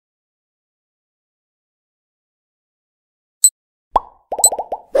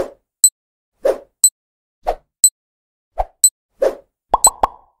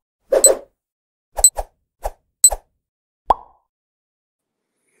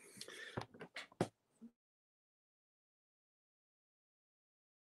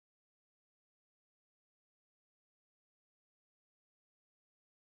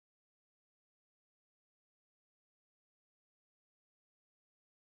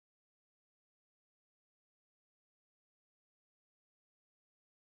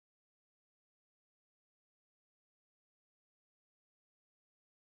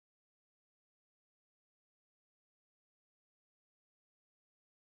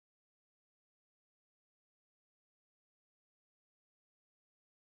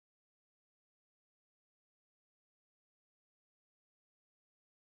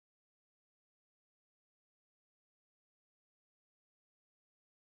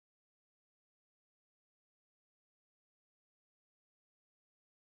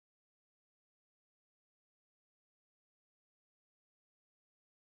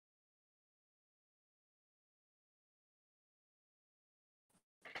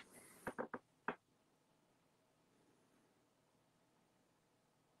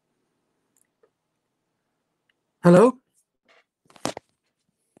Hello.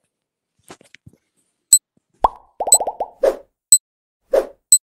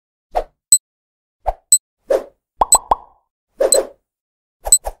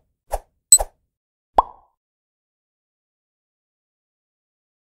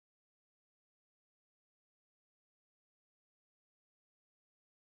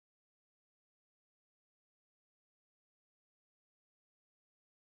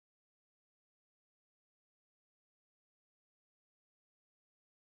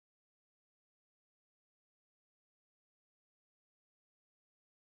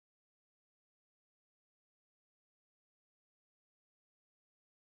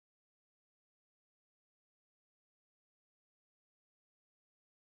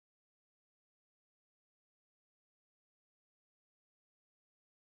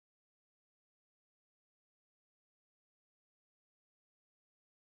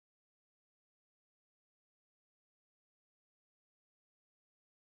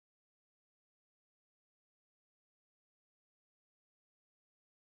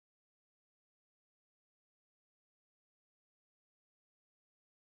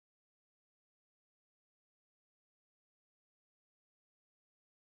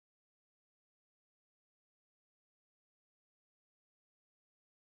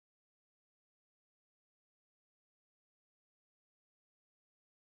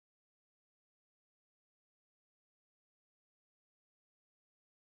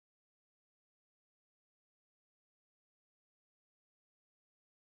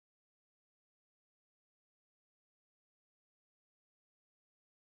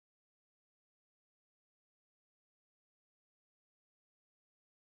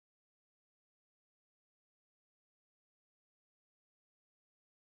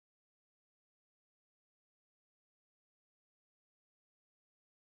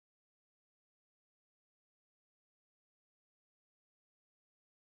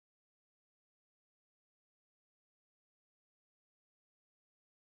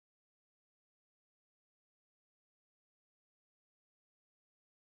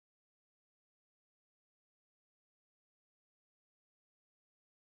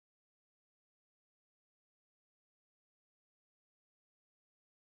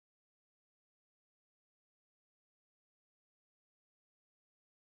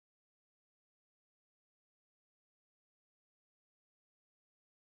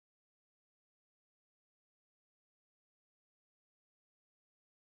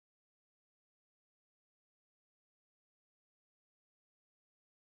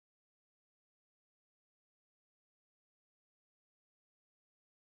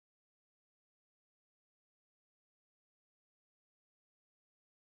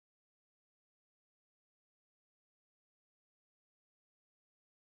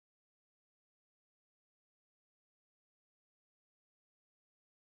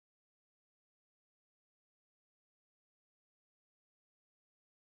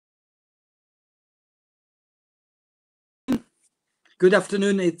 Good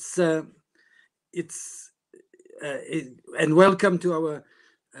afternoon. And welcome to our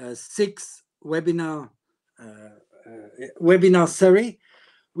sixth webinar series.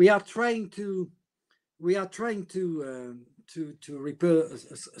 We are trying to repair a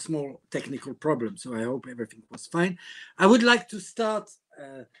small technical problem. So I hope everything was fine. I would like to start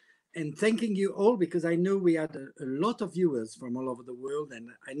and thanking you all, because I know we had a lot of viewers from all over the world,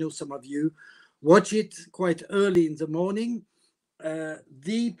 and I know some of you watch it quite early in the morning.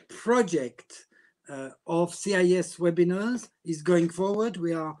 The project of CIES webinars is going forward.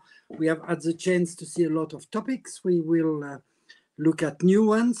 We have had the chance to see a lot of topics. We will look at new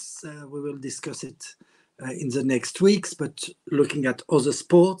ones. We will discuss it in the next weeks, but looking at other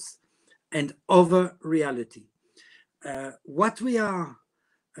sports and other reality. What we are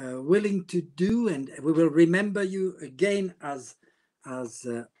willing to do, and we will remember you again as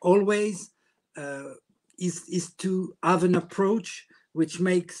always, is to have an approach which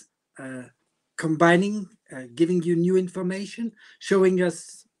makes combining, giving you new information, showing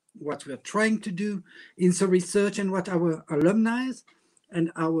us what we're trying to do in the research and what our alumni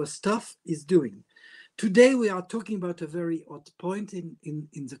and our staff is doing. Today we are talking about a very hot point in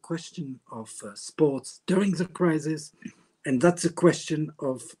the question of sports during the crisis, and that's the question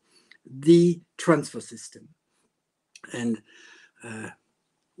of the transfer system. And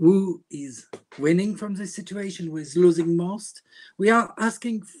who is winning from this situation, who is losing most? We are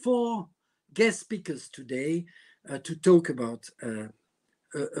asking 4 guest speakers today to talk about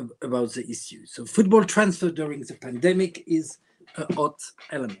the issue. So football transfer during the pandemic is a hot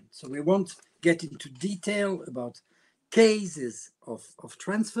element. So we won't get into detail about cases of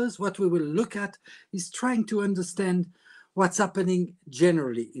transfers. What we will look at is trying to understand what's happening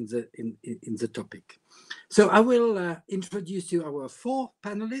generally in the topic. So I will introduce you our 4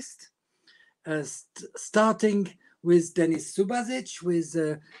 panelists, starting with Denis Subasic, who is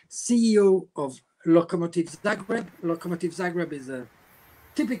CEO of Lokomotiv Zagreb. Lokomotiv Zagreb is a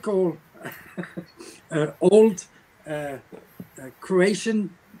typical old Croatian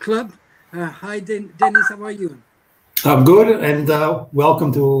club. Hi, Denis, how are you? I'm good, and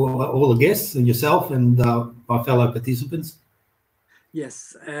welcome to all the guests and yourself and our fellow participants.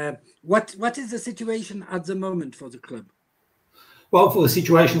 Yes. What is the situation at the moment for the club? Well, for the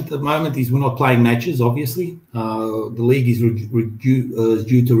situation at the moment is we're not playing matches, obviously. The league is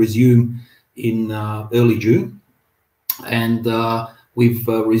due to resume in early June. And we've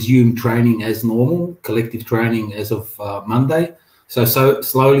resumed training as normal, collective training as of Monday. So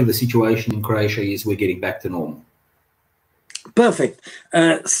slowly the situation in Croatia is we're getting back to normal. Perfect.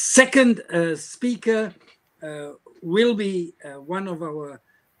 Second speaker will be one of our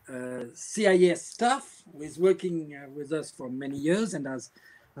CIES staff, who is working with us for many years and has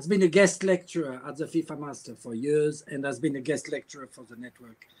been a guest lecturer at the FIFA Master for years and has been a guest lecturer for the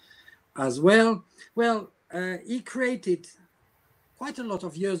network as well. Well, he created quite a lot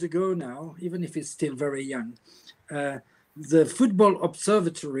of years ago now, even if he's still very young, the Football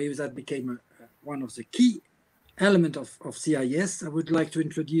Observatory that became one of the key elements of CIES. I would like to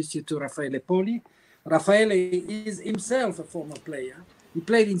introduce you to Raffaele Poli. Raffaele is himself a former player. He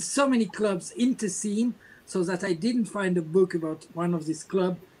played in so many clubs inter-scene, so that I didn't find a book about one of these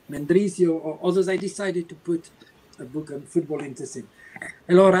clubs, Mendrisio or others. I decided to put a book on football inter-scene.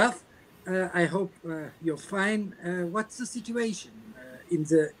 Hello, Raf. I hope you're fine. What's the situation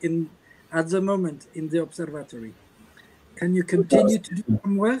at the moment in the observatory? Can you continue to do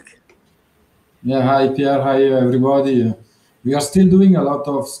some work? Yeah, hi Pierre, hi everybody. We are still doing a lot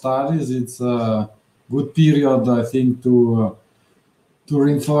of studies. It's a good period, I think, to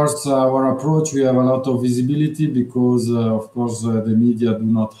reinforce our approach. We have a lot of visibility because, of course, the media do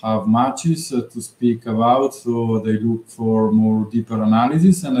not have matches to speak about, so they look for more deeper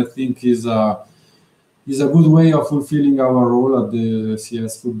analysis, and I think is a good way of fulfilling our role at the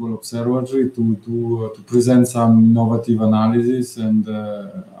CIES Football Observatory to present some innovative analysis and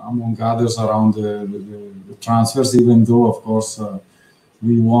among others around the transfers, even though, of course,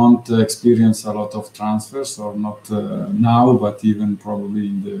 we won't experience a lot of transfers, or not now, but even probably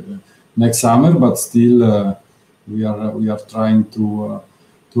in the next summer. But still, we are trying to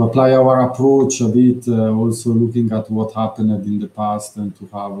apply our approach a bit, also looking at what happened in the past, and to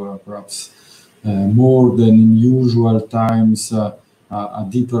have perhaps more than in usual times a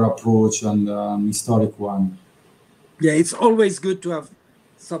deeper approach and an historic one. Yeah, it's always good to have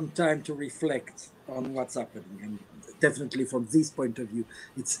some time to reflect on what's happening, and definitely from this point of view,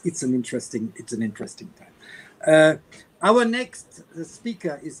 it's an interesting time. Our next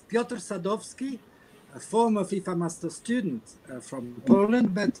speaker is Piotr Sadowski, a former FIFA Master student from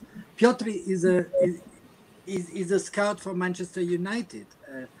Poland, but Piotr is a scout for Manchester United.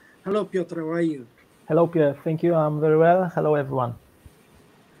 Hello, Piotr, how are you? Hello, Pierre. Thank you. I'm very well. Hello, everyone.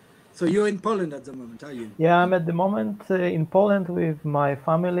 So you're in Poland at the moment, are you? Yeah, I'm at the moment in Poland with my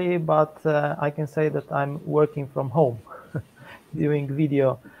family, but I can say that I'm working from home, doing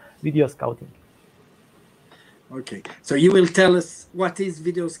video scouting. Okay, so you will tell us what is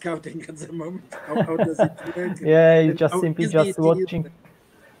video scouting at the moment. How does it work? Yeah, it's just simply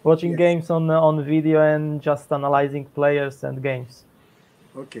watching Yes. games on video and just analyzing players and games.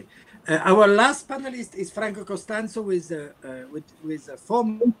 Okay. Our last panelist is Franco Costanzo, who is a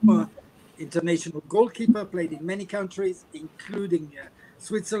former international goalkeeper, played in many countries, including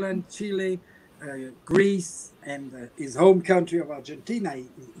Switzerland, Chile, Greece, and his home country of Argentina. He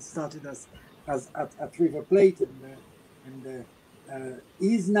started at River Plate, and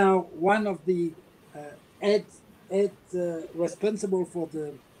he's now one of the head responsible for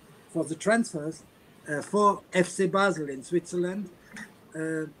the transfers for FC Basel in Switzerland.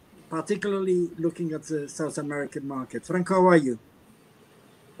 Particularly looking at the South American market. Franco, how are you?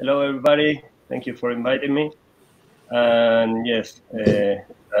 Hello, everybody. Thank you for inviting me. And yes, a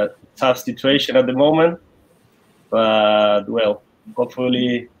tough situation at the moment, but well,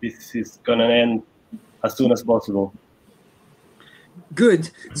 hopefully this is gonna end as soon as possible. Good.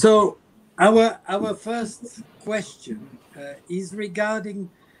 So our first question is regarding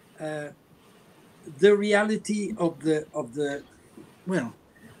the reality of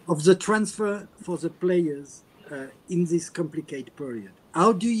the transfer for the players in this complicated period.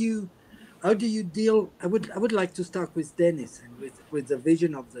 How do you deal? I would like to start with Denis and with the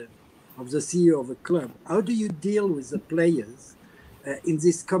vision of of the CEO of a club, how do you deal with the players in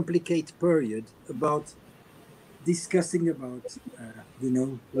this complicated period about discussing about,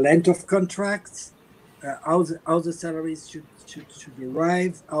 length of contracts, how the salaries should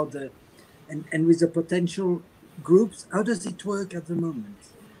arrive, and with the potential groups, how does it work at the moment?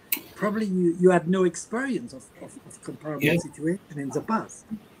 Probably you had no experience of comparable situation in the past.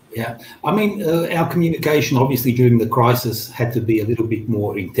 Yeah, I mean, our communication obviously during the crisis had to be a little bit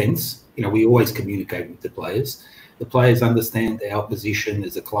more intense. We always communicate with the players. The players understand our position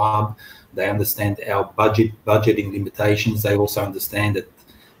as a club. They understand our budgeting limitations. They also understand that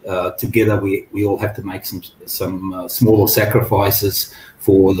together we all have to make some smaller sacrifices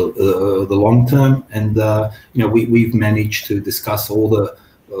for the long term. And we've managed to discuss all the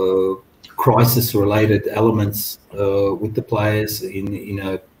crisis-related elements with the players in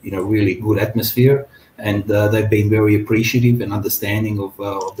a really good atmosphere, and they've been very appreciative and understanding of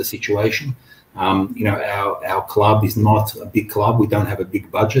the situation. Our club is not a big club. We don't have a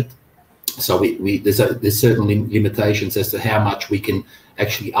big budget, so there's certainly limitations as to how much we can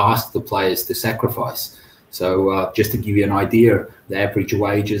actually ask the players to sacrifice. So just to give you an idea, the average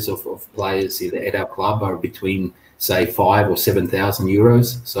wages of players at our club are between, say, 5,000 or 7,000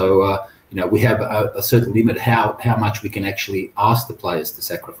 euros. So we have a certain limit how much we can actually ask the players to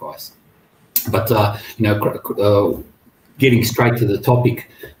sacrifice. But getting straight to the topic,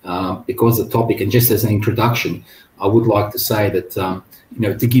 because the topic, and just as an introduction, I would like to say that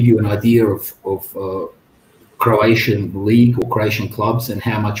to give you an idea of Croatian league or Croatian clubs and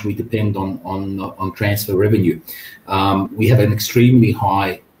how much we depend on transfer revenue, we have an extremely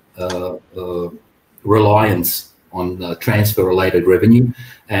high reliance on transfer-related revenue,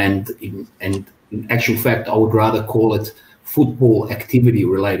 and in actual fact, I would rather call it football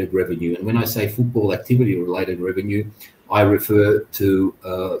activity-related revenue. And when I say football activity-related revenue, I refer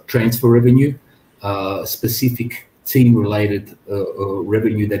to transfer revenue, specific team-related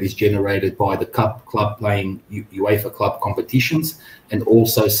revenue that is generated by the club playing UEFA club competitions, and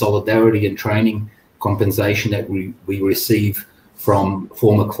also solidarity and training compensation that we receive from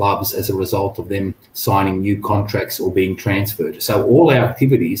former clubs as a result of them signing new contracts or being transferred. So all our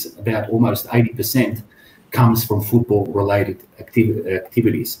activities, about almost 80%, comes from football-related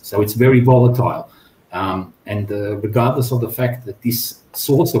activities. So it's very volatile. And regardless of the fact that this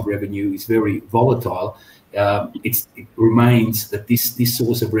source of revenue is very volatile, it remains that this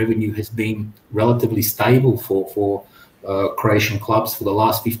source of revenue has been relatively stable for Croatian clubs for the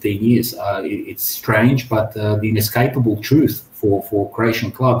last 15 years. It's strange, but the inescapable truth for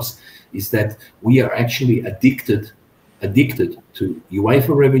Croatian clubs is that we are actually addicted to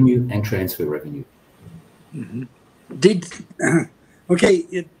UEFA revenue and transfer revenue. Mm-hmm.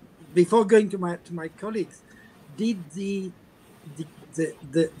 Before going to my colleagues, did the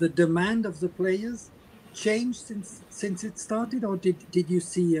demand of the players change since it started, or did you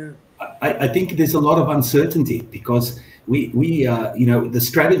see I think there's a lot of uncertainty because we the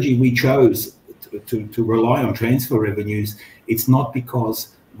strategy we chose to rely on transfer revenues, it's not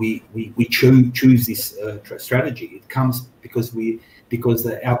because we choose this strategy. It comes because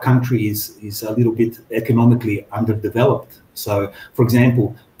our country is a little bit economically underdeveloped. So, for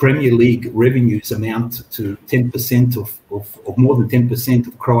example, Premier League revenues amount to 10% of more than 10%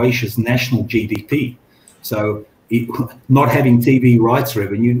 of Croatia's national GDP. So, not having TV rights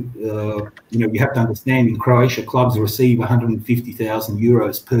revenue, you have to understand in Croatia, clubs receive 150,000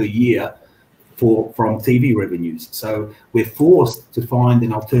 euros per year from TV revenues. So we're forced to find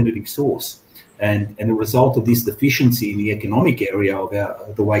an alternative source. And a result of this deficiency in the economic area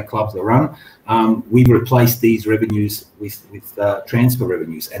of the way clubs are run, we've replaced these revenues with transfer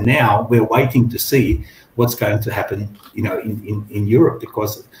revenues. And now we're waiting to see what's going to happen, in Europe,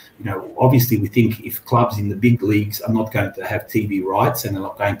 because, obviously we think if clubs in the big leagues are not going to have TV rights and they're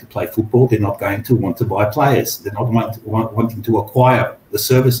not going to play football, they're not going to want to buy players. They're not wanting to acquire the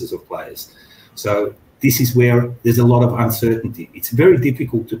services of players. So this is where there's a lot of uncertainty. It's very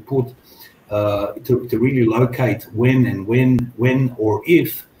difficult to put to really locate when or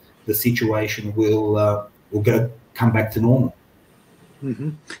if the situation will come back to normal. Mm-hmm.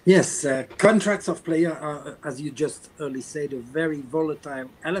 Yes, contracts of player are, as you just early said, a very volatile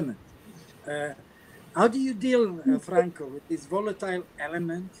element. How do you deal, Franco, with this volatile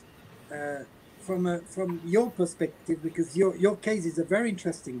element from your perspective? Because your case is a very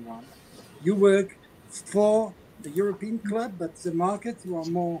interesting one. You work for the European club, but the market you are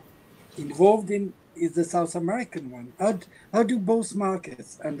more involved in is the South American one. How do both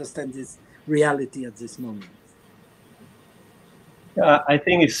markets understand this reality at this moment? I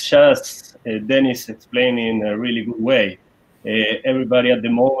think it's just Dennis explained in a really good way. everybody at the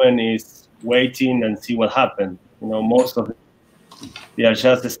moment is waiting and see what happens. You know, most of they are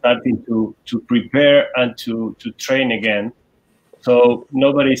just starting to prepare and to train again. So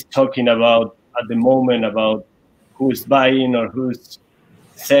nobody's talking about at the moment about who's buying or who's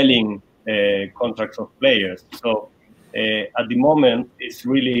selling contracts of players. So at the moment, it's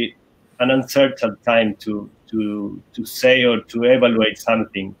really an uncertain time to say or to evaluate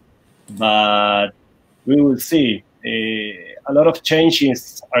something. But we will see. A lot of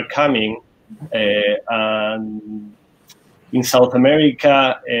changes are coming, and in South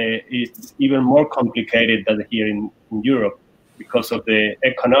America, it's even more complicated than here in Europe because of the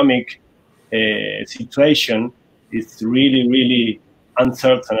economic situation. It's really, really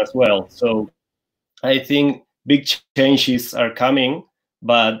uncertain as well. So I think big changes are coming,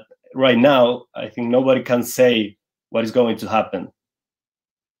 but right now, I think nobody can say what is going to happen.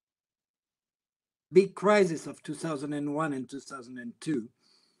 Big crisis of 2001 and 2002.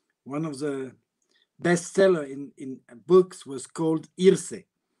 One of the bestseller in books was called Irse,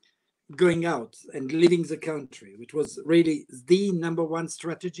 going out and leaving the country, which was really the #1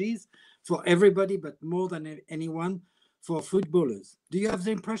 strategies for everybody, but more than anyone for footballers. Do you have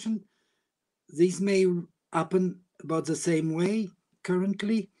the impression this may happen about the same way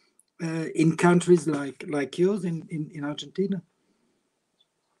currently in countries like yours in Argentina?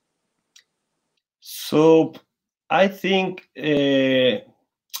 So I think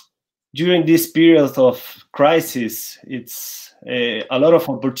during this period of crisis, it's a lot of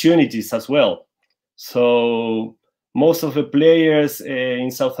opportunities as well. So most of the players in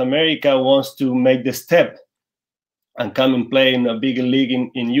South America wants to make the step and come and play in a bigger league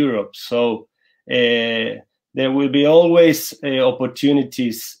in Europe. So there will be always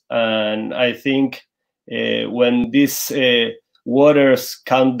opportunities, and I think when these waters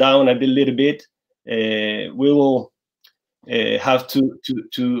calm down a little bit, we will have to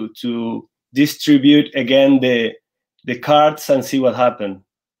distribute again the cards and see what happens.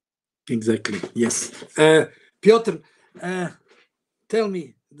 Exactly. Yes. Piotr, tell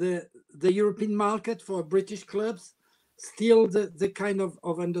me, the European market for British clubs still the kind of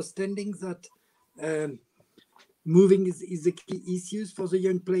understanding that moving is the key issues for the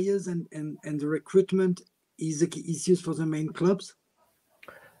young players, and the recruitment is the key issues for the main clubs?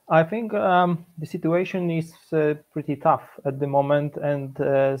 I think the situation is pretty tough at the moment, and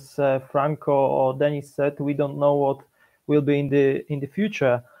as Franco or Dennis said, we don't know what will be in the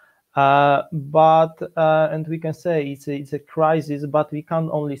future. And we can say it's a crisis, but we can't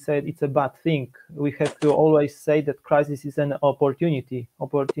only say it's a bad thing. We have to always say that crisis is an opportunity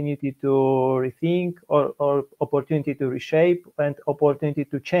to rethink, or opportunity to reshape, and opportunity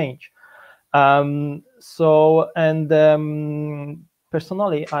to change.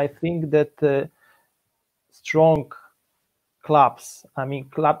 Personally, I think that strong clubs, I mean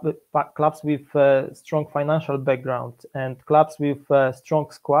clubs with strong financial background and clubs with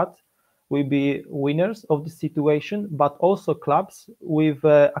strong squad will be winners of the situation, but also clubs with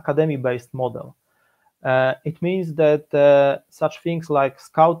academy-based model. It means that such things like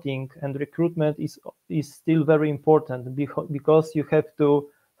scouting and recruitment is still very important, because you have to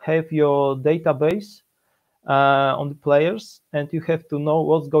have your database on the players, and you have to know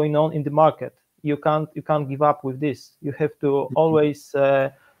what's going on in the market. You can't give up with this. You have to always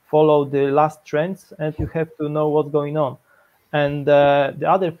follow the last trends, and you have to know what's going on. And the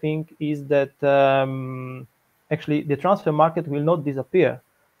other thing is that actually the transfer market will not disappear,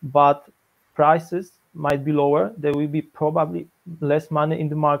 but prices might be lower. There will be probably less money in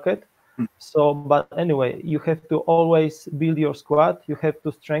the market. So, but anyway, you have to always build your squad. You have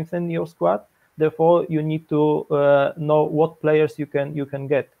to strengthen your squad. Therefore, you need to know what players you can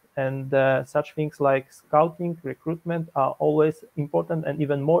get, and such things like scouting, recruitment are always important, and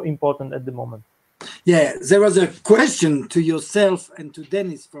even more important at the moment. Yeah, there was a question to yourself and to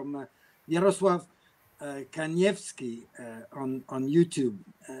Dennis from Jarosław Kaniewski on YouTube.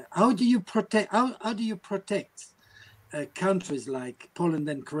 How do you protect countries like Poland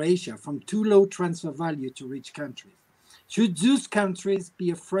and Croatia from too low transfer value to rich countries? Should those countries be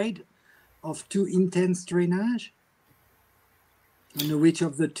afraid of too intense drainage? I know which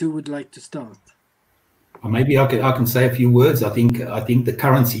of the two would like to start. Well, maybe I can say a few words. I think the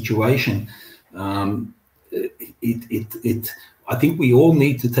current situation, I think we all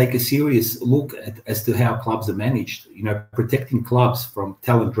need to take a serious look as to how clubs are managed. You know, protecting clubs from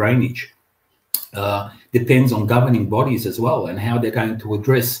talent drainage depends on governing bodies as well, and how they're going to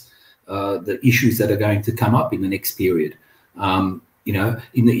address the issues that are going to come up in the next period. you know,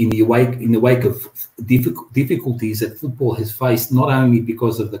 in the wake of difficulties that football has faced, not only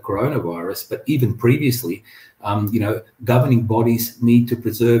because of the coronavirus, but even previously, you know, governing bodies need to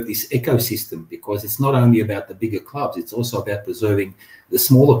preserve this ecosystem, because it's not only about the bigger clubs, it's also about preserving the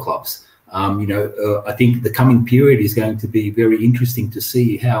smaller clubs. You know, I think the coming period is going to be very interesting to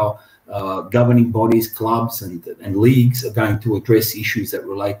see how governing bodies, clubs and leagues are going to address issues that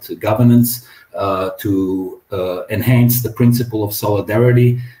relate to governance, to enhance the principle of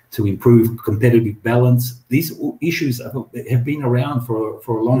solidarity, to improve competitive balance. These issues have been around for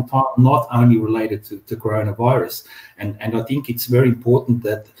a long time, not only related to coronavirus. And I think it's very important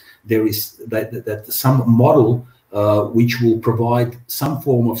that there is that some model which will provide some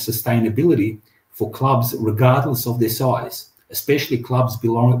form of sustainability for clubs regardless of their size, especially clubs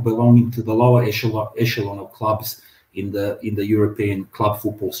belonging to the lower echelon of clubs in the European club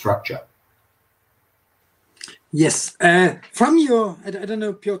football structure. Yes. From your, I don't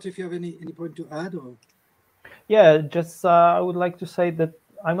know, Piotr, if you have any point to add, or? Yeah, just I would like to say that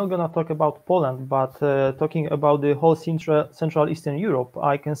I'm not going to talk about Poland, but talking about the whole Central Eastern Europe,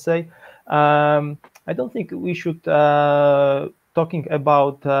 I can say I don't think we should talking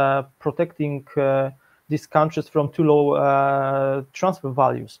about protecting these countries from too low transfer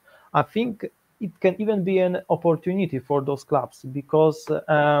values. I think it can even be an opportunity for those clubs, because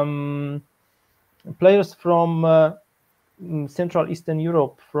players from Central Eastern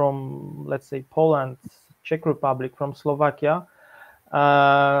Europe, from, let's say, Poland, Czech Republic, from Slovakia,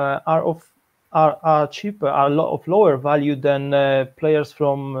 are cheaper, are of lower value than players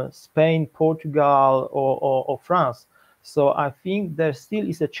from Spain, Portugal, or France. So I think there still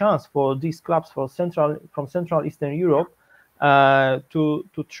is a chance for these clubs from Central Eastern Europe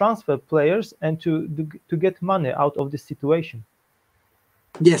to transfer players and to get money out of this situation.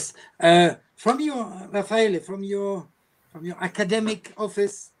 Yes. From your, Raffaele, from your academic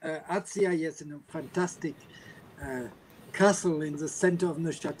office at CIES, in a fantastic castle in the center of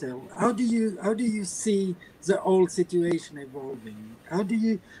Neuchâtel, how do you see the whole situation evolving? How do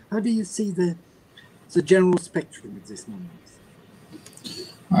you see the general spectrum at this moment?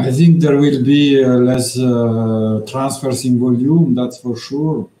 I think there will be less transfers in volume, that's for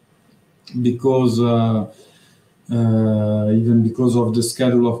sure, because even because of the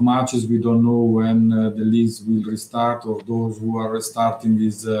schedule of matches, we don't know when the leagues will restart, or those who are restarting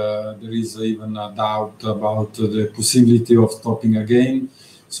there is even a doubt about the possibility of stopping again.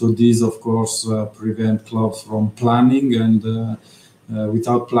 So these, of course, prevent clubs from planning, and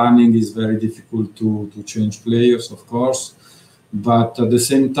without planning it's very difficult to change players, of course. But at the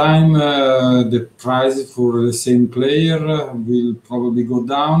same time, the price for the same player will probably go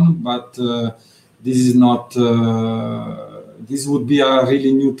down, but this is not. This would be a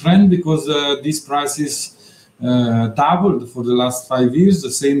really new trend, because these prices doubled for the last 5 years.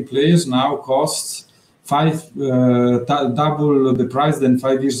 The same players now cost double the price than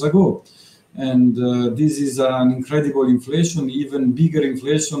 5 years ago, and this is an incredible inflation, even bigger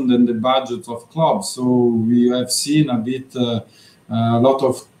inflation than the budget of clubs. So we have seen a bit, a lot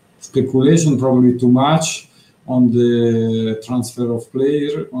of speculation, probably too much, on the transfer of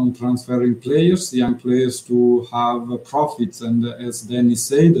transferring players, young players, to have profits. And as Dennis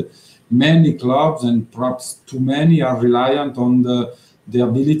said, many clubs, and perhaps too many, are reliant on the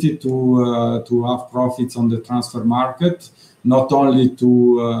ability to have profits on the transfer market, not only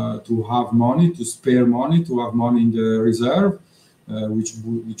to have money, to spare money, to have money in the reserve,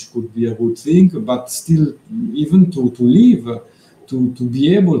 which could be a good thing, but still even to live, to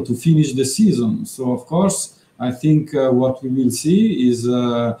be able to finish the season. So of course, I think what we will see is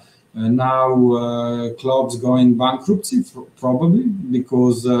now clubs going bankruptcy, probably,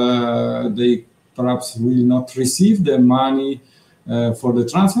 because they perhaps will not receive the money for the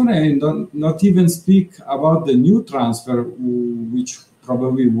transfer, and not even speak about the new transfer, which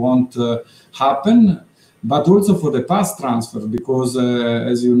probably won't happen, but also for the past transfer, because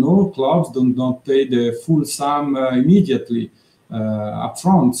as you know, clubs do not pay the full sum immediately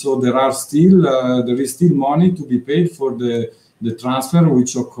upfront. So there is still money to be paid for the transfer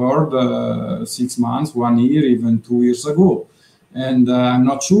which occurred 6 months, 1 year, even 2 years ago. And I'm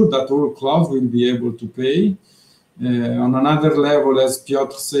not sure that all clubs will be able to pay. On another level, as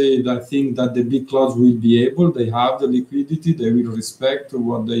Piotr said, I think that the big clubs will be able. They have the liquidity. They will respect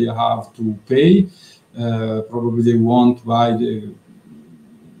what they have to pay. Probably they won't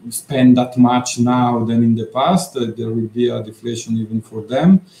spend that much now than in the past. There will be a deflation even for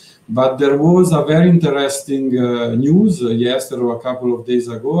them. But there was a very interesting news yesterday or a couple of days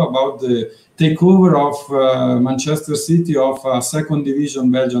ago about the takeover of Manchester City of a second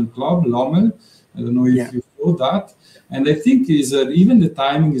division Belgian club, Lommel. I don't know if you know that. And I think is even the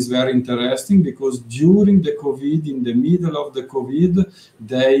timing is very interesting, because during the COVID, in the middle of the COVID,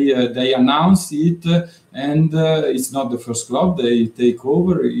 they announced it, and it's not the first club they take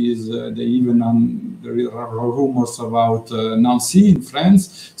over. They even there are rumors about Nancy in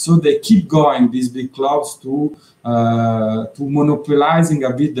France. So they keep going, these big clubs, to monopolizing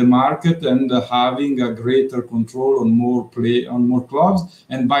a bit the market and having a greater control on more clubs,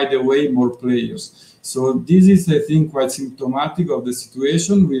 and by the way, more players. So this is, I think, quite symptomatic of the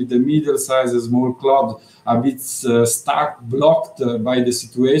situation, with the middle-sized small clubs a bit stuck, blocked by the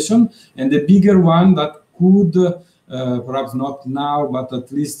situation, and the bigger one that could, perhaps not now, but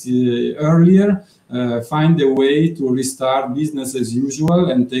at least earlier, find a way to restart business as usual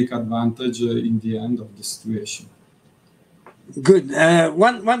and take advantage in the end of the situation. Good.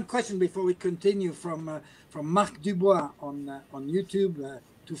 One question before we continue from Marc Dubois on YouTube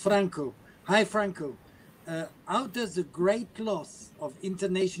to Franco. Hi, Franco. How does the great loss of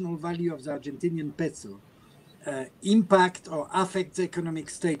international value of the Argentinian peso impact or affect the economic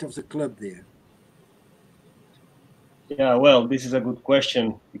state of the club there? Yeah, well, this is a good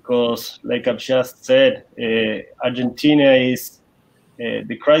question, because, like I've just said, Argentina is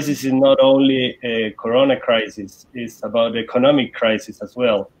the crisis is not only a corona crisis; it's about the economic crisis as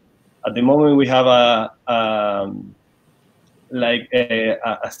well. At the moment, we have a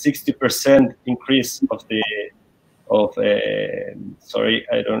 60% increase of sorry,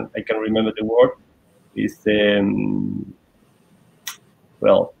 I can remember the word. Is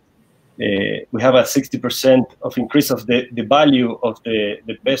we have a 60% of increase of the value of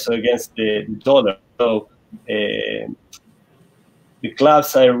the peso against the dollar. So the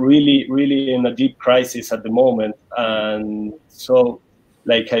clubs are really in a deep crisis at the moment, and so,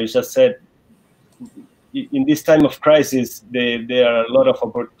 like I just said, in this time of crisis, there are a lot of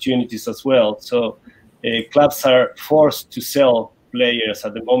opportunities as well. So clubs are forced to sell players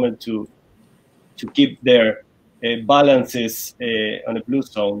at the moment to keep their balances on a blue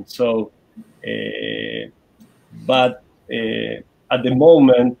zone. So, but at the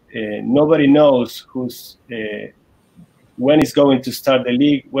moment, nobody knows when it's going to start the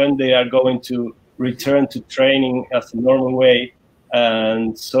league, when they are going to return to training as a normal way,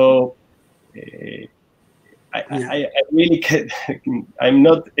 and so. I really can't, I'm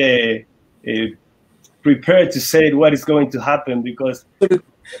not prepared to say what is going to happen, because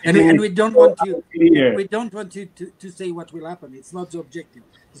and we don't want you to say what will happen. It's not the objective.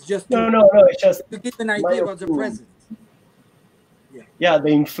 It's just it's just to give an idea about the present. Yeah, the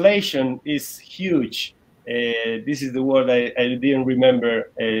inflation is huge. This is the word I didn't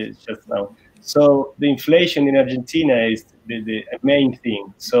remember just now. So the inflation in Argentina is the main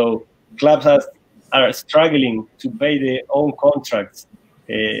thing. So clubs are struggling to pay their own contracts.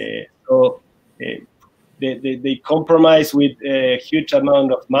 So they compromise with a huge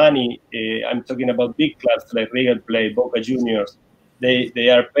amount of money. I'm talking about big clubs like River Plate, Boca Juniors. They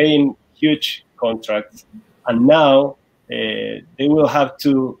are paying huge contracts, and now they will have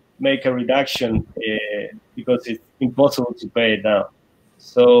to make a reduction because it's impossible to pay it now.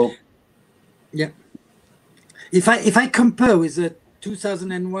 So, yeah. If I compare with the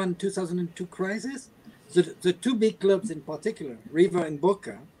 2001-2002 crisis, the two big clubs in particular, River and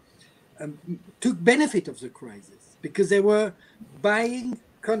Boca, took benefit of the crisis because they were buying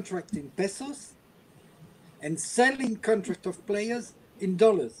contract in pesos and selling contract of players in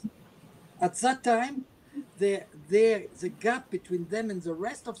dollars. At that time, the gap between them and the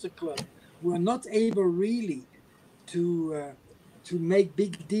rest of the club were not able really to make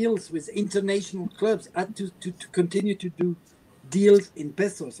big deals with international clubs, had to continue to do deals in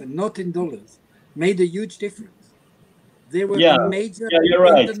pesos and not in dollars, made a huge difference. They were the major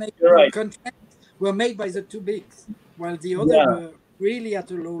international contracts were made by the two bigs, while the other were really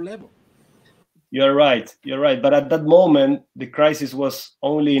at a low level. You're right. But at that moment, the crisis was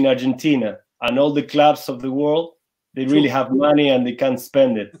only in Argentina, and all the clubs of the world, they really have money and they can't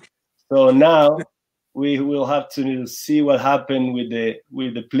spend it. So now we will have to see what happened with the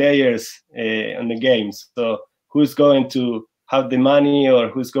players on the games. So who's going to have the money, or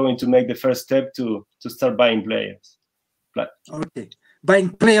who's going to make the first step to start buying players? Okay, buying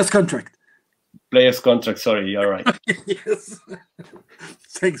players contract. Players contract. Sorry, you're right. Yes.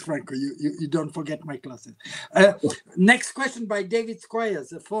 Thanks, Franco. You don't forget my classes. Next question by David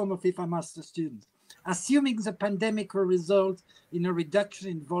Squires, a former FIFA master student. Assuming the pandemic will result in a reduction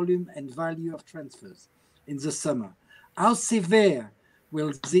in volume and value of transfers in the summer, how severe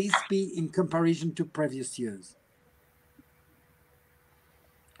will this be in comparison to previous years?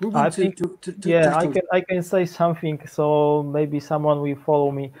 I think, I can say something, so maybe someone will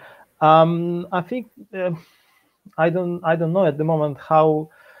follow me. I think I don't know at the moment how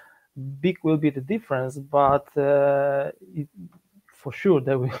big will be the difference, but for sure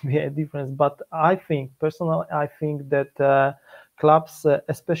there will be a difference. But I think personally, I think that clubs,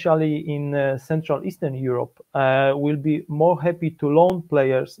 especially in Central Eastern Europe, will be more happy to loan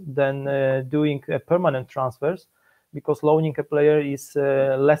players than doing permanent transfers, because loaning a player is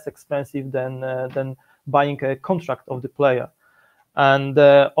less expensive than buying a contract of the player. And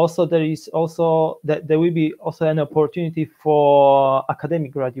also there will be also an opportunity for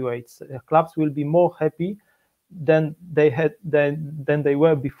academic graduates. Clubs will be more happy than they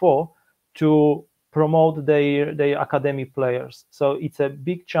were before to promote their academy players. So it's a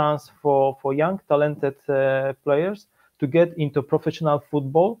big chance for young talented players to get into professional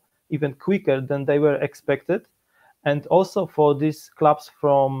football even quicker than they were expected. And also for these clubs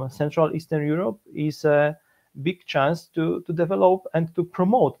from Central Eastern Europe is a big chance to develop and to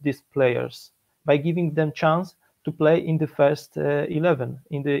promote these players by giving them chance to play in the first 11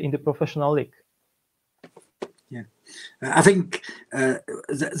 in the professional league. Yeah, I think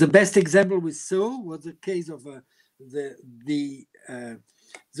the best example we saw was the case of the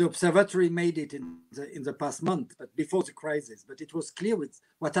Observatory made it in the past month, but before the crisis. But it was clear with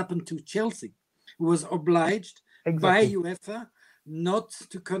what happened to Chelsea, who was obliged by UEFA not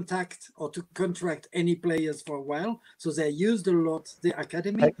to contact or to contract any players for a while, so they used a lot the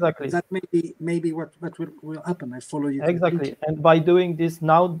academy. Exactly. That may be what will happen. I follow you. Exactly. Completely. And by doing this,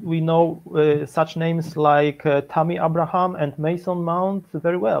 now we know such names like Tammy Abraham and Mason Mount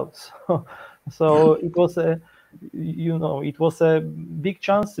very well. So it was a, it was a big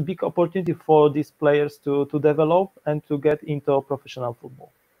chance, a big opportunity for these players to develop and to get into professional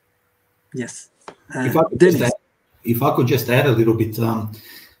football. Yes. If I could just add a little bit,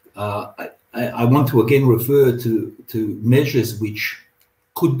 I want to again refer to measures which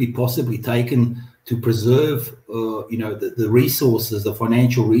could be possibly taken to preserve, the resources, the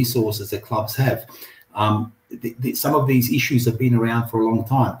financial resources that clubs have. Some of these issues have been around for a long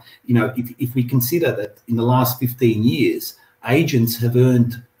time. If we consider that in the last 15 years, agents have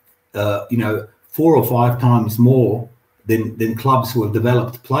earned, 4 or 5 times more than clubs who have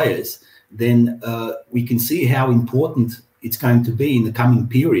developed players, then we can see how important it's going to be in the coming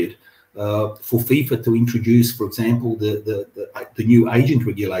period for FIFA to introduce, for example, the new agent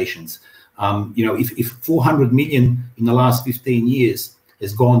regulations. If 400 million in the last 15 years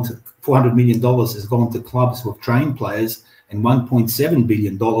has gone to $400 million has gone to clubs who have trained players, and $1.7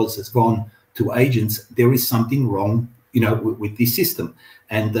 billion has gone to agents, there is something wrong, with this system.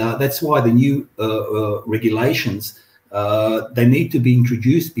 And that's why the new regulations, they need to be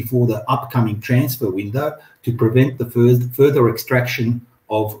introduced before the upcoming transfer window to prevent the further extraction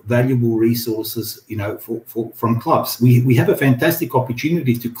of valuable resources, from clubs. We have a fantastic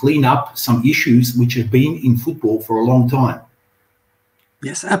opportunity to clean up some issues which have been in football for a long time.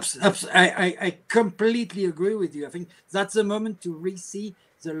 Yes, I completely agree with you. I think that's the moment to re-see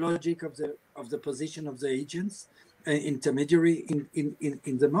the logic of the position of the agents, intermediary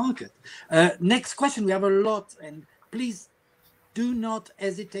in the market. Next question. We have a lot, and please do not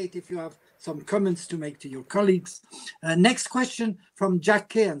hesitate if you have some comments to make to your colleagues. Next question from Jack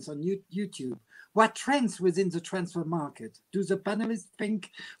Cairns on YouTube. What trends within the transfer market do the panelists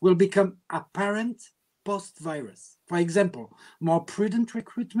think will become apparent post-virus? For example, more prudent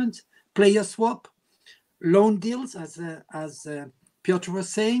recruitment, player swap, loan deals, as Piotr was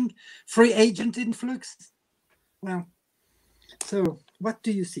saying, free agent influx. Well, so what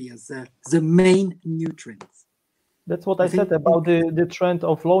do you see as the main new trends? That's what I said about the trend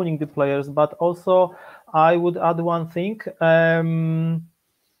of loaning the players, but also I would add one thing.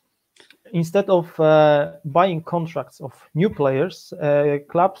 Instead of buying contracts of new players,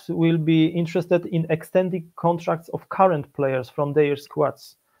 clubs will be interested in extending contracts of current players from their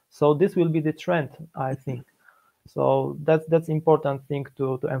squads. So this will be the trend, I think. So that's important thing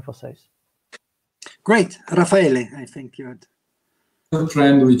to emphasize. Great. Raffaele, I think you had a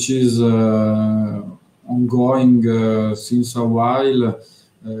trend which is ongoing since a while.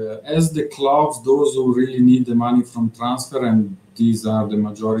 As the clubs, those who really need the money from transfer, and these are the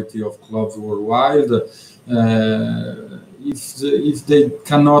majority of clubs worldwide, if they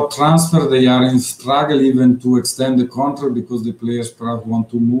cannot transfer, they are in struggle even to extend the contract because the players perhaps want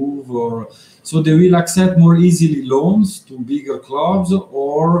to move, or so they will accept more easily loans to bigger clubs,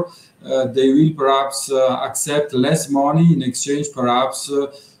 or they will perhaps accept less money in exchange perhaps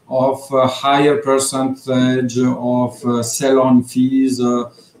of a higher percentage of sell-on fees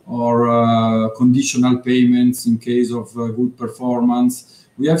or conditional payments in case of good performance.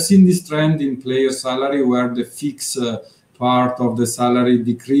 We have seen this trend in player salary where the fixed part of the salary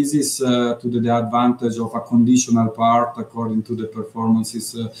decreases to the advantage of a conditional part according to the performances.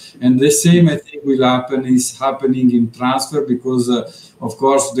 And the same, I think, is happening in transfer, because of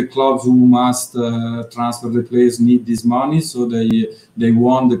course the clubs who must transfer the players need this money, so they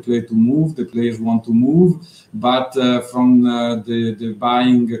want the player to move, the players want to move. But from the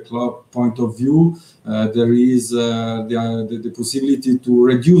buying club point of view, there is the possibility to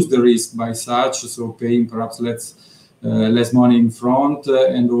reduce the risk by such, so paying perhaps less money in front,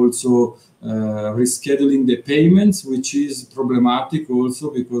 and also rescheduling the payments, which is problematic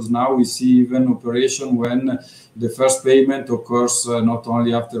also, because now we see even operation when the first payment occurs not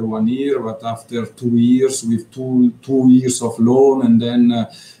only after 1 year, but after 2 years, with two years of loan, and then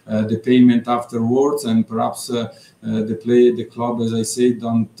the payment afterwards. And perhaps the club, as I say,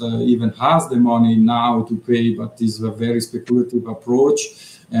 don't even has the money now to pay, but is a very speculative approach.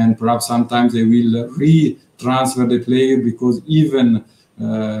 And perhaps sometimes they will transfer the player because even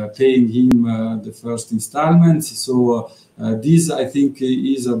paying him the first installments. So this, I think,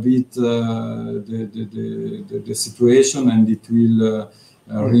 is a bit the situation, and it will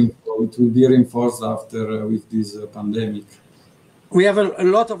be reinforced after with this pandemic. We have a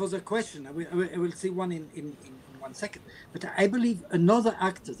lot of other questions. I will see one in 1 second. But I believe another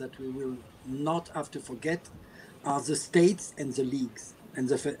actor that we will not have to forget are the states and the leagues and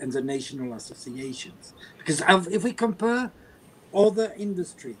the national associations. Because if we compare other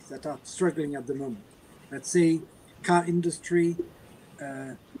industries that are struggling at the moment, let's say car industry,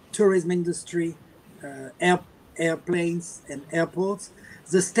 tourism industry, airplanes and airports,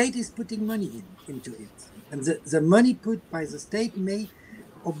 the state is putting money into it. And the money put by the state may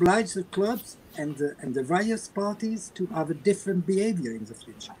oblige the clubs and the various parties to have a different behavior in the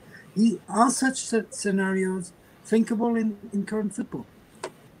future. Are such scenarios thinkable in current football?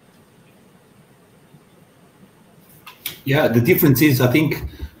 Yeah, the difference is, I think,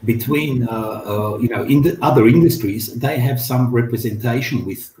 between in the other industries, they have some representation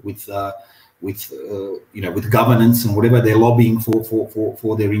with governance and whatever they're lobbying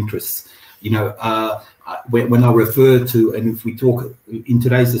for their interests. When I refer to, and if we talk in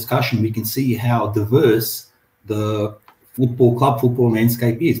today's discussion, we can see how diverse the club football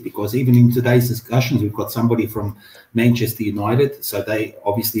landscape is, because even in today's discussions, we've got somebody from Manchester United, so they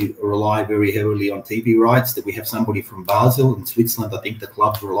obviously rely very heavily on TV rights. That we have somebody from Basel in Switzerland. I think the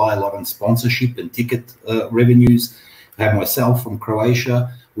clubs rely a lot on sponsorship and ticket revenues. I have myself from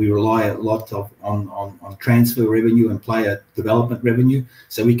Croatia. We rely a lot on transfer revenue and player development revenue.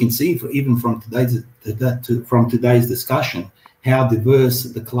 So we can see even from today's discussion how diverse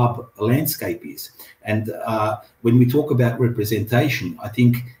the club landscape is. And when we talk about representation, I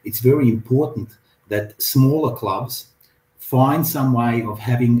think it's very important that smaller clubs find some way of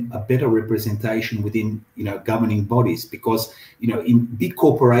having a better representation within governing bodies, because in big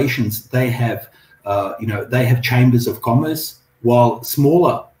corporations they have chambers of commerce, while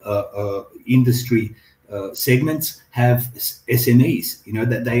smaller industry segments have SMEs,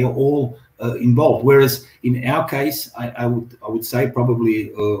 that they are all involved. Whereas in our case, I would say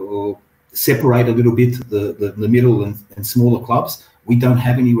probably separate a little bit the middle and smaller clubs. We don't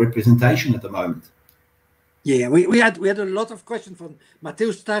have any representation at the moment. Yeah, we had a lot of questions from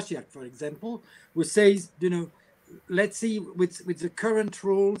Mateusz Stasiak, for example, who says, let's see with the current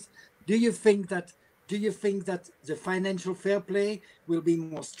rules, do you think that the financial fair play will be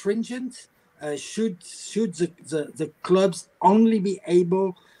more stringent? Should the clubs only be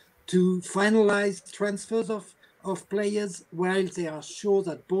able to finalize transfers of players while they are sure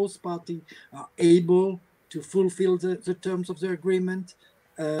that both parties are able to fulfill the terms of the agreement?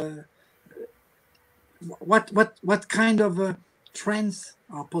 What kind of trends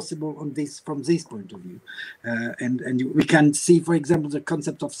are possible on this from this point of view? And we can see, for example, the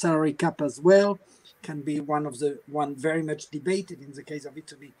concept of salary cap as well can be one very much debated in the case of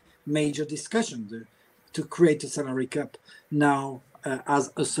Italy. Major discussion to create a salary cap now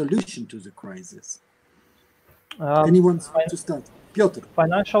as a solution to the crisis. Anyone to start? Piotr.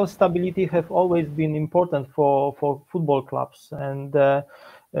 Financial stability have always been important for football clubs, and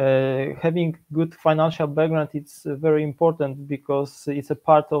having good financial background, it's very important because it's a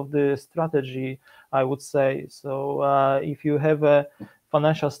part of the strategy, I would say. So if you have a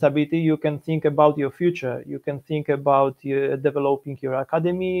financial stability, you can think about your future. You can think about developing your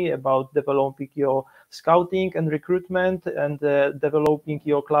academy, about developing your scouting and recruitment, and developing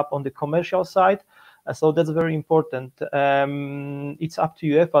your club on the commercial side. So that's very important. It's up to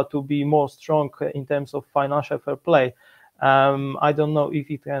UEFA to be more strong in terms of financial fair play. I don't know if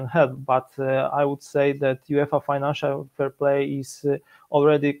it can help, but I would say that UEFA financial fair play is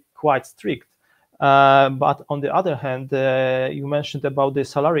already quite strict. But on the other hand, you mentioned about the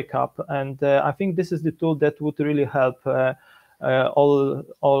salary cap, and I think this is the tool that would really help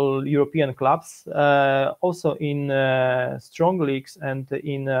all European clubs, also in strong leagues and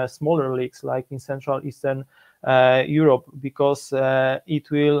in smaller leagues like in Central Eastern Europe, because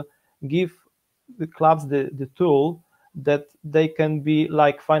it will give the clubs the tool that they can be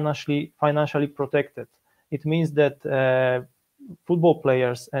like financially protected. It means that football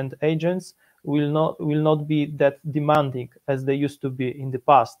players and agents will not be that demanding as they used to be in the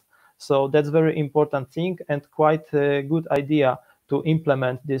past. So that's very important thing and quite a good idea to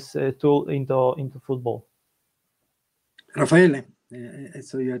implement this tool into football. Raffaele,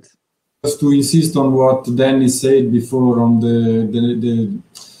 so you had... Just to insist on what Dennis said before on the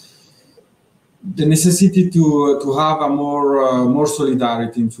necessity to have a more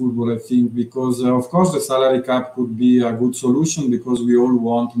solidarity in football, I think, because of course the salary cap could be a good solution, because we all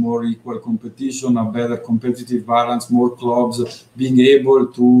want more equal competition, a better competitive balance, more clubs being able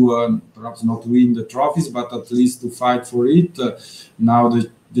to perhaps not win the trophies, but at least to fight for it. Now the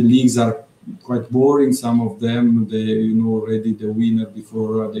leagues are quite boring. Some of them, you know already the winner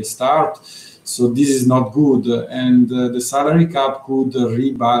before they start. So this is not good, and the salary cap could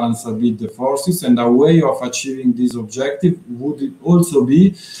rebalance a bit the forces, and a way of achieving this objective would also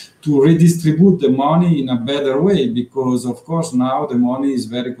be to redistribute the money in a better way, because of course now the money is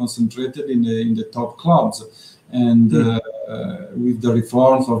very concentrated in the top clubs, and with the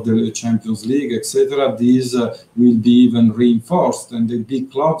reforms of the Champions League, etc., these will be even reinforced, and the big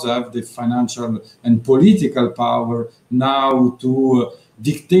clubs have the financial and political power now to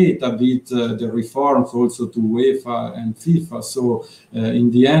dictate a bit the reforms also to UEFA and FIFA. So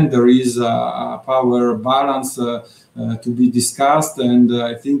in the end, there is a power balance to be discussed, and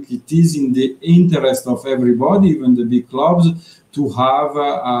I think it is in the interest of everybody, even the big clubs, to have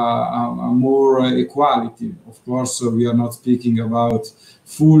a more equality. Of course, we are not speaking about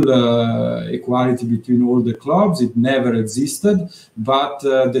full equality between all the clubs. It never existed, but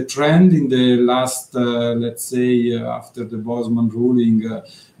the trend in the last, let's say, after the Bosman ruling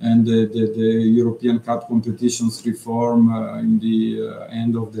and the European Cup competitions reform in the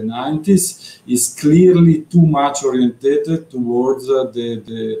end of the 90s is clearly too much oriented towards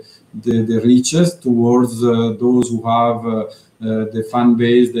the richest, towards those who have the fan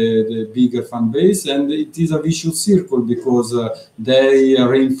base, the bigger fan base, and it is a vicious circle, because they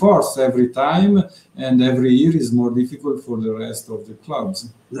reinforce every time, and every year is more difficult for the rest of the clubs.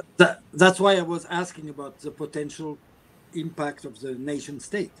 That's why I was asking about the potential impact of the nation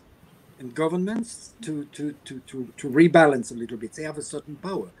state and governments to rebalance a little bit. They have a certain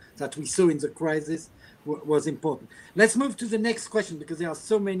power that we saw in the crisis was important. Let's move to the next question, because there are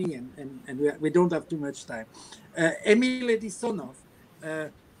so many and we don't have too much time. Emil Edisonov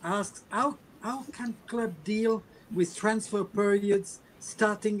asks, how can club deal with transfer periods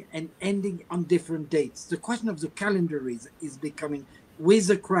starting and ending on different dates? The question of the calendar is becoming, with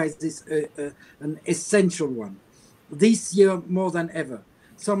the crisis, an essential one. This year more than ever.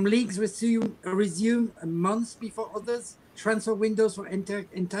 Some leagues resume a month before others. Transfer windows for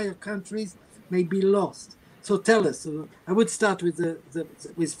entire countries may be lost. So tell us. I would start with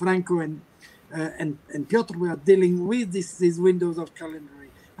with Franco and Piotr. We are dealing with these windows of calendar.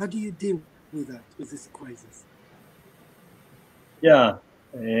 How do you deal with that, with this crisis? Yeah,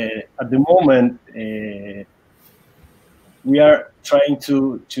 at the moment we are trying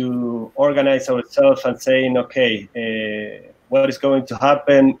to organize ourselves and saying, okay, what is going to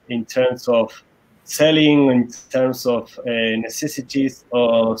happen in terms of selling, in terms of necessities.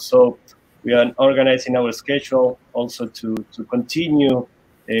 So we are organizing our schedule also to continue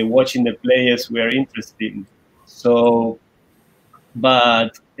watching the players we are interested in. So,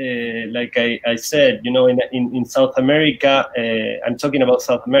 but like I said, you know, in South America, I'm talking about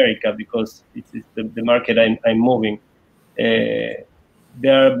South America because it is the market I'm moving. There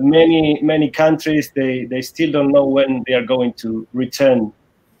are many countries, they still don't know when they are going to return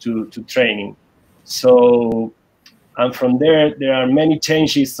to training. So, and from there are many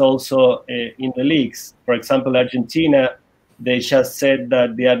changes also in the leagues. For example, Argentina, they just said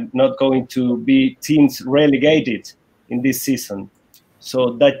that they are not going to be teams relegated in this season.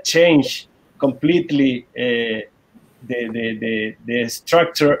 So that changed completely the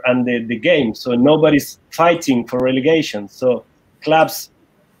structure and the game. So nobody's fighting for relegation. So clubs,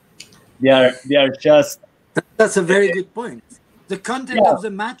 they are just... That's a very good point. The content of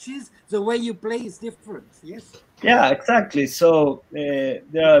the matches, the way you play is different, yes? Yeah, exactly. So there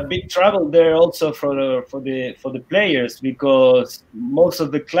are big trouble there also for the players, because most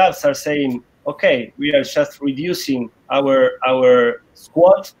of the clubs are saying, okay, we are just reducing our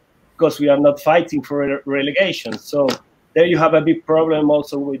squad because we are not fighting for relegation. So there you have a big problem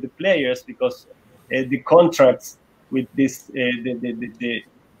also with the players, because the contracts with this the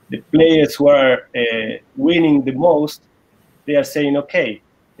players who are winning the most, they are saying, okay,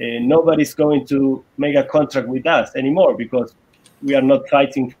 nobody's going to make a contract with us anymore because we are not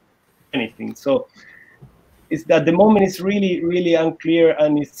fighting for anything. So it's at the moment it's really unclear,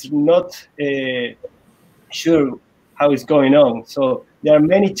 and it's not sure how it's going on. So there are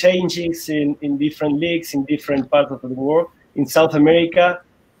many changes in different leagues in different parts of the world. In South America,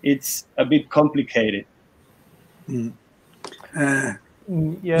 it's a bit complicated. Yeah,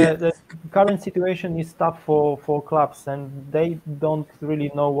 the current situation is tough for clubs, and they don't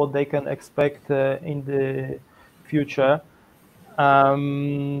really know what they can expect in the future.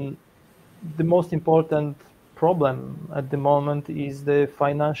 The most important problem at the moment is the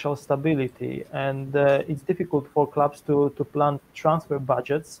financial stability, and it's difficult for clubs to plan transfer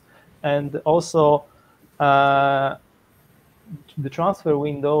budgets, and also the transfer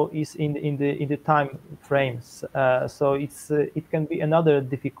window is in the time frames, so it can be another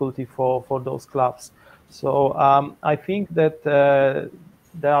difficulty for those clubs. So I think that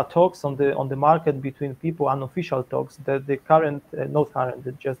there are talks on the market between people, unofficial talks, that the current, not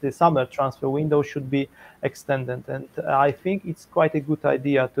current, just the summer transfer window should be extended, and I think it's quite a good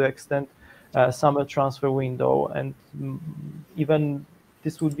idea to extend summer transfer window, and even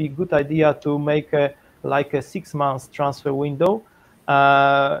this would be a good idea to make like a 6 months transfer window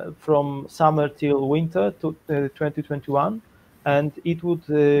from summer till winter to 2021, and it would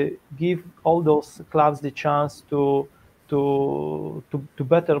give all those clubs the chance to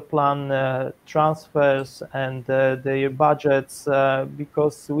better plan transfers and their budgets,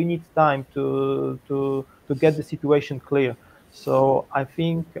 because we need time to get the situation clear. So I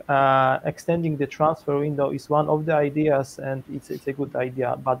think extending the transfer window is one of the ideas, and it's a good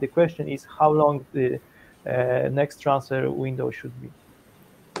idea. But the question is how long the next transfer window should be.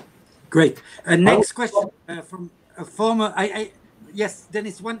 Great. Next question from a former. Yes,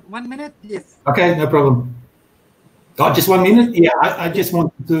 Dennis. One minute. Yes. Okay, no problem. Just 1 minute. Yeah, I just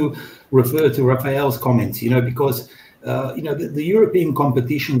wanted to refer to Raffaele's comments. You know, because the European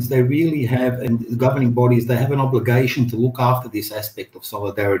competitions, they really have, and the governing bodies, they have an obligation to look after this aspect of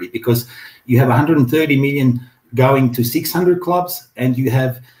solidarity, because you have 130 million going to 600 clubs, and you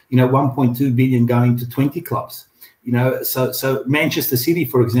have 1.2 billion going to 20 clubs. So Manchester City,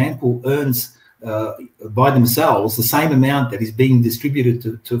 for example, earns by themselves the same amount that is being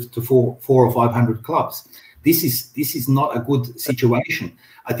distributed to 400 or 500 clubs. This is not a good situation.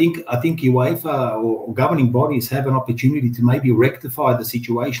 I think UEFA or governing bodies have an opportunity to maybe rectify the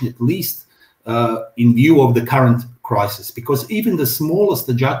situation, at least in view of the current crisis, because even the smallest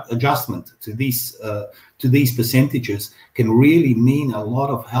adjustment to these percentages can really mean a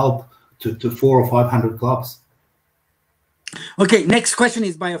lot of help to 400 or 500 clubs. Okay, next question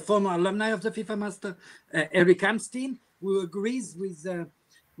is by a former alumni of the FIFA Master, Eric Amstein, who agrees with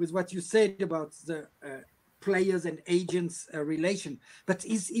what you said about the players and agents relation. But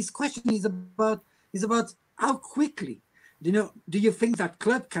his question is about how quickly, do you think that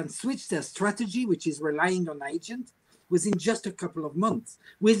club can switch their strategy, which is relying on agents, within just a couple of months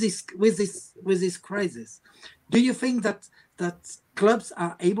with this crisis? Do you think that clubs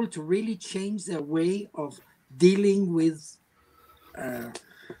are able to really change their way of dealing with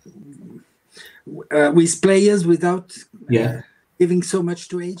players without giving so much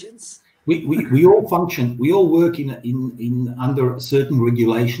to agents? We all function. We all work in under certain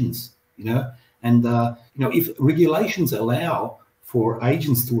regulations, and if regulations allow for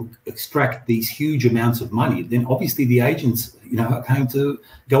agents to extract these huge amounts of money, then obviously the agents, are going to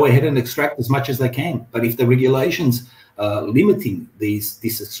go ahead and extract as much as they can. But if the regulations limiting this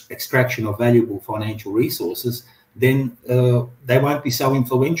extraction of valuable financial resources, then they won't be so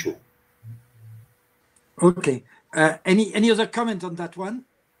influential. Okay. Any other comment on that one?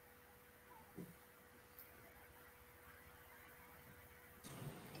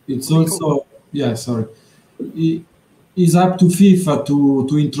 It's also, sorry. It's up to FIFA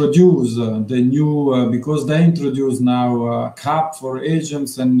to introduce the new, because they introduce now a cap for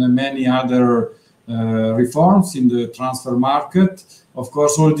agents and many other reforms in the transfer market. Of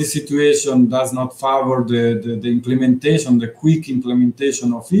course, all this situation does not favor the implementation, the quick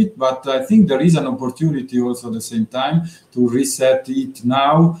implementation of it, but I think there is an opportunity also at the same time to reset it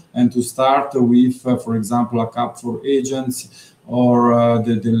now and to start with, for example, a cap for agents, or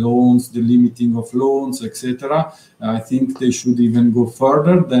the loans, the limiting of loans, etc. I think they should even go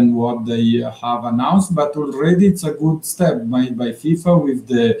further than what they have announced, but already it's a good step by FIFA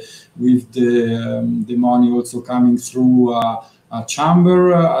with the money also coming through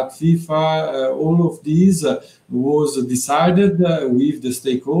chamber at FIFA. All of these was decided with the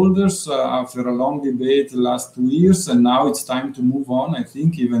stakeholders after a long debate the last 2 years, and now it's time to move on. I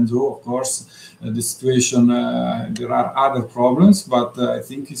think, even though, of course, the situation, there are other problems, but I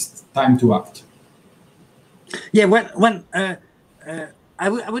think it's time to act. Yeah, I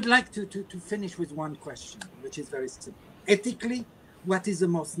would like to finish with one question, which is very simple. Ethically, what is the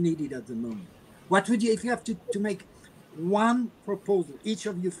most needed at the moment? What would you, if you have to make one proposal, each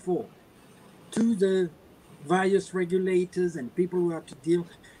of you four, to the various regulators and people who have to deal,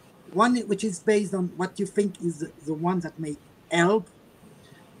 one which is based on what you think is the one that may help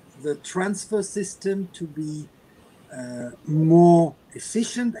the transfer system to be more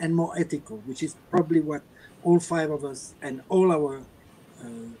efficient and more ethical, which is probably what all five of us and all our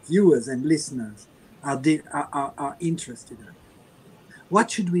viewers and listeners are interested in. What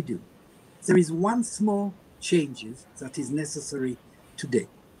should we do? There is one small changes that is necessary today.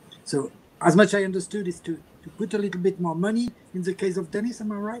 So as much I understood is to put a little bit more money in the case of Dennis,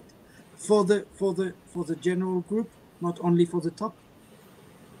 am I right? For the general group, not only for the top?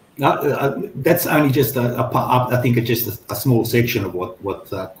 That's only just I think it's just a small section of what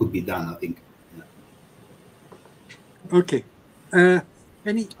could be done, I think. Yeah. Okay.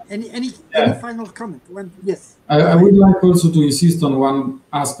 Any final comment? Yes. I would like also to insist on one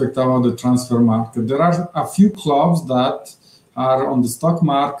aspect about the transfer market. There are a few clubs that are on the stock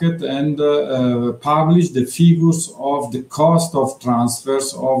market and publish the figures of the cost of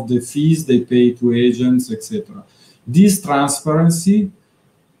transfers, of the fees they pay to agents, etc. This transparency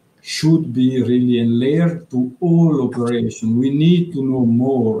should be really layered to all operations. We need to know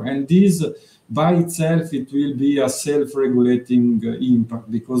more, and this by itself, it will be a self-regulating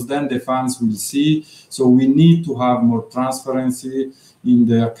impact, because then the funds will see. So we need to have more transparency in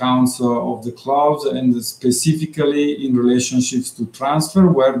the accounts of the clubs, and specifically in relationships to transfer,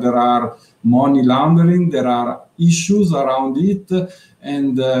 where there are money laundering, there are issues around it,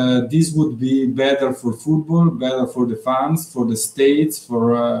 and this would be better for football, better for the fans, for the states,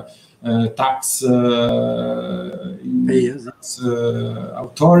 for tax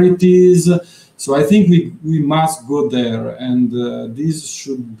authorities. So I think we must go there, and this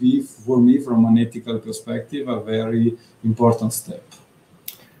should be, for me, from an ethical perspective, a very important step.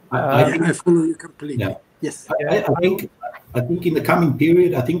 I follow you completely. Yeah. Yes. I think in the coming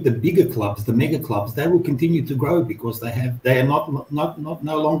period, I think the bigger clubs, the mega clubs, they will continue to grow, because they are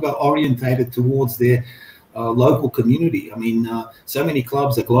no longer orientated towards their local community. I mean, so many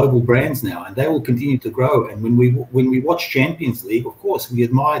clubs are global brands now, and they will continue to grow. And when we watch Champions League, of course, we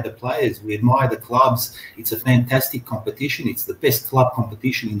admire the players, we admire the clubs. It's a fantastic competition. It's the best club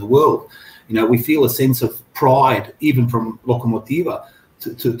competition in the world. You know, we feel a sense of pride, even from Lokomotiva,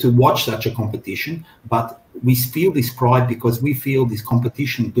 to watch such a competition. But we feel this pride because we feel this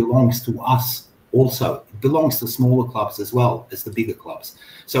competition belongs to us also. It belongs to smaller clubs as well as the bigger clubs.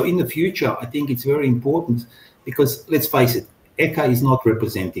 So in the future, I think it's very important, because let's face it, ECA is not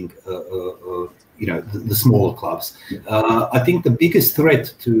representing the smaller clubs. I think the biggest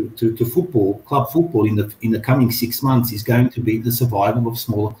threat to football, club football, in the coming 6 months is going to be the survival of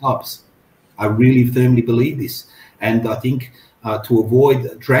smaller clubs. I really firmly believe this, and I think to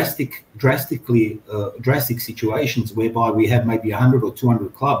avoid drastic situations whereby we have maybe 100 or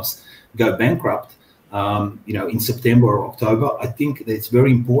 200 clubs go bankrupt, in September or October, I think that it's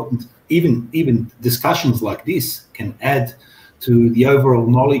very important. Even discussions like this can add to the overall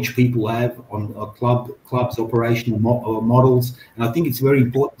knowledge people have on clubs' operational models. And I think it's very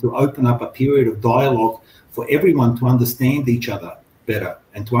important to open up a period of dialogue for everyone to understand each other better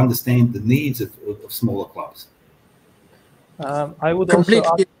and to understand the needs of smaller clubs. I would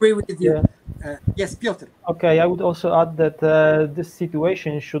completely agree with you. Yes, Piotr. Okay, I would also add that this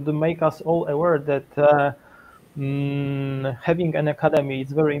situation should make us all aware that having an academy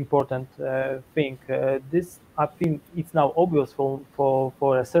is very important thing. This, I think, it's now obvious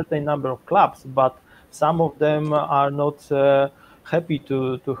for a certain number of clubs, but some of them are not happy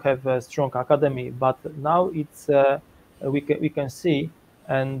to have a strong academy. But now it's we can see.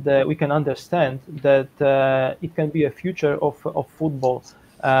 And we can understand that it can be a future of football.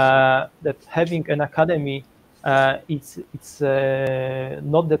 That having an academy, it's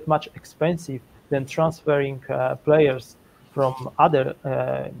not that much expensive than transferring players from other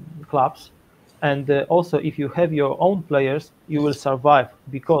clubs. And also, if you have your own players, you will survive,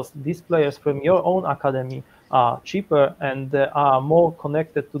 because these players from your own academy are cheaper and are more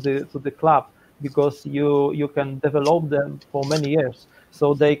connected to the club, because you can develop them for many years.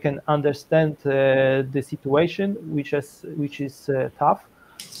 So they can understand the situation, which is tough,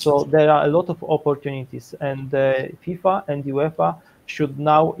 So there are a lot of opportunities, and FIFA and UEFA should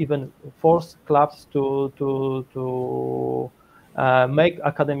now even force clubs to make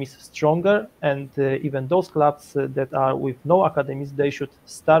academies stronger, and even those clubs that are with no academies, they should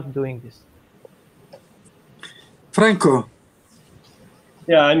start doing this. Franco.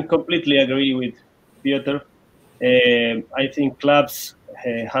 Yeah, I'm completely agree with Piotr. I think clubs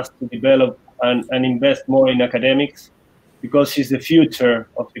has to develop and invest more in academics, because it's the future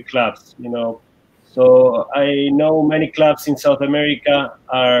of the clubs, you know. So I know many clubs in South America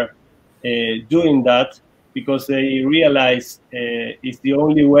are doing that because they realize it's the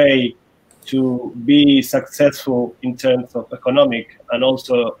only way to be successful in terms of economic and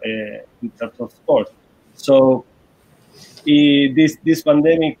also in terms of sport. So this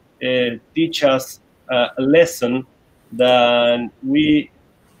pandemic teach us a lesson that we,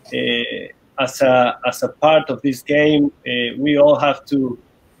 as a part of this game, we all have to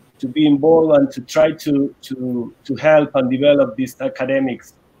be involved and to try to help and develop these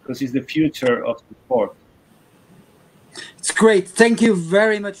academics, because it's the future of the sport. It's great. Thank you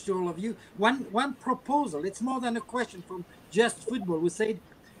very much to all of you. One proposal, it's more than a question from Just Football. We said,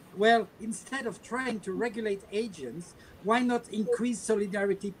 well, instead of trying to regulate agents, why not increase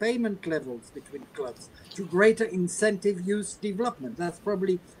solidarity payment levels between clubs to greater incentive youth development? That's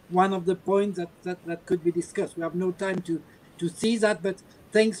probably one of the points that could be discussed. We have no time to see that, but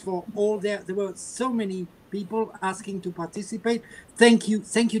thanks for all there were so many people asking to participate. Thank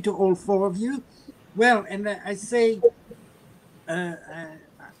you to all four of you. Well, and I say,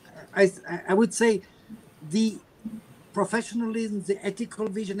 I would say the professionalism, the ethical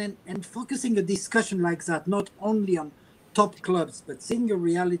vision, and focusing a discussion like that, not only on top clubs, but seeing a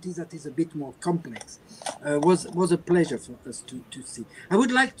reality that is a bit more complex, was a pleasure for us to see. I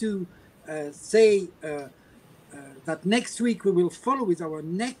would like to say that next week we will follow with our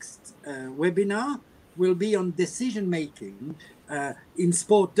next webinar, will be on decision making in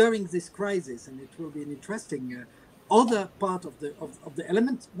sport during this crisis, and it will be an interesting other part of the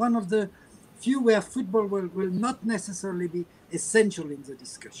element, one of the few where football will not necessarily be essential in the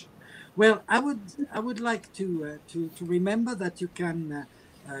discussion. Well, I would like to remember that you can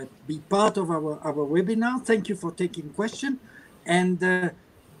be part of our webinar. Thank you for taking questions, and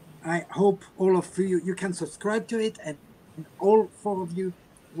I hope all of you can subscribe to it, and all four of you,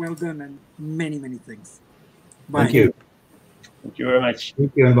 well done, and many thanks. Bye. Thank you. Thank you very much.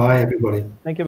 Thank you, and bye, everybody. Thank you.